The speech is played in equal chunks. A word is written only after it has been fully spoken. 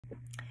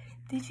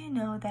Did you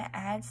know that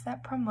ads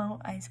that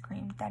promote ice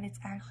cream that it's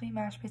actually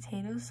mashed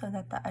potatoes so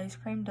that the ice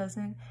cream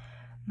doesn't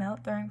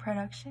melt during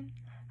production?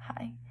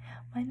 Hi,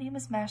 my name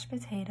is Mashed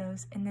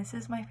Potatoes and this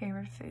is my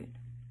favorite food.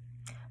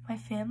 My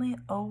family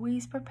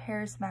always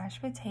prepares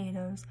mashed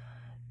potatoes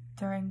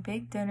during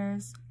big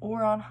dinners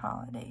or on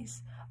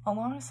holidays,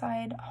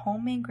 alongside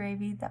homemade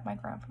gravy that my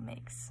grandpa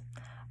makes.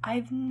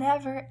 I've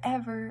never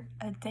ever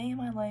a day in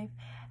my life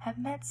have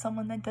met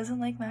someone that doesn't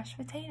like mashed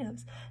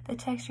potatoes. The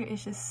texture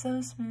is just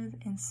so smooth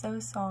and so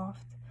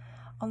soft,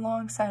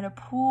 alongside a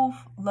pool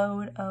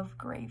load of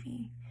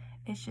gravy.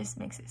 It just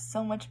makes it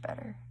so much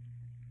better.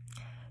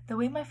 The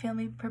way my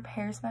family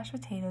prepares mashed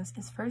potatoes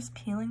is first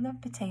peeling the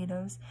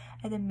potatoes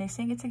and then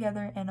mixing it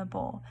together in a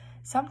bowl,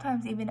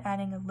 sometimes even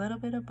adding a little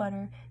bit of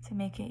butter to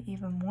make it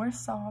even more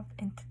soft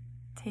and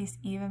taste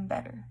even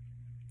better.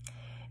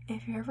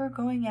 If you're ever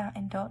going out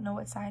and don't know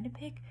what side to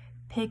pick,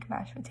 pick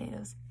mashed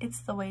potatoes.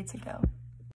 It's the way to go.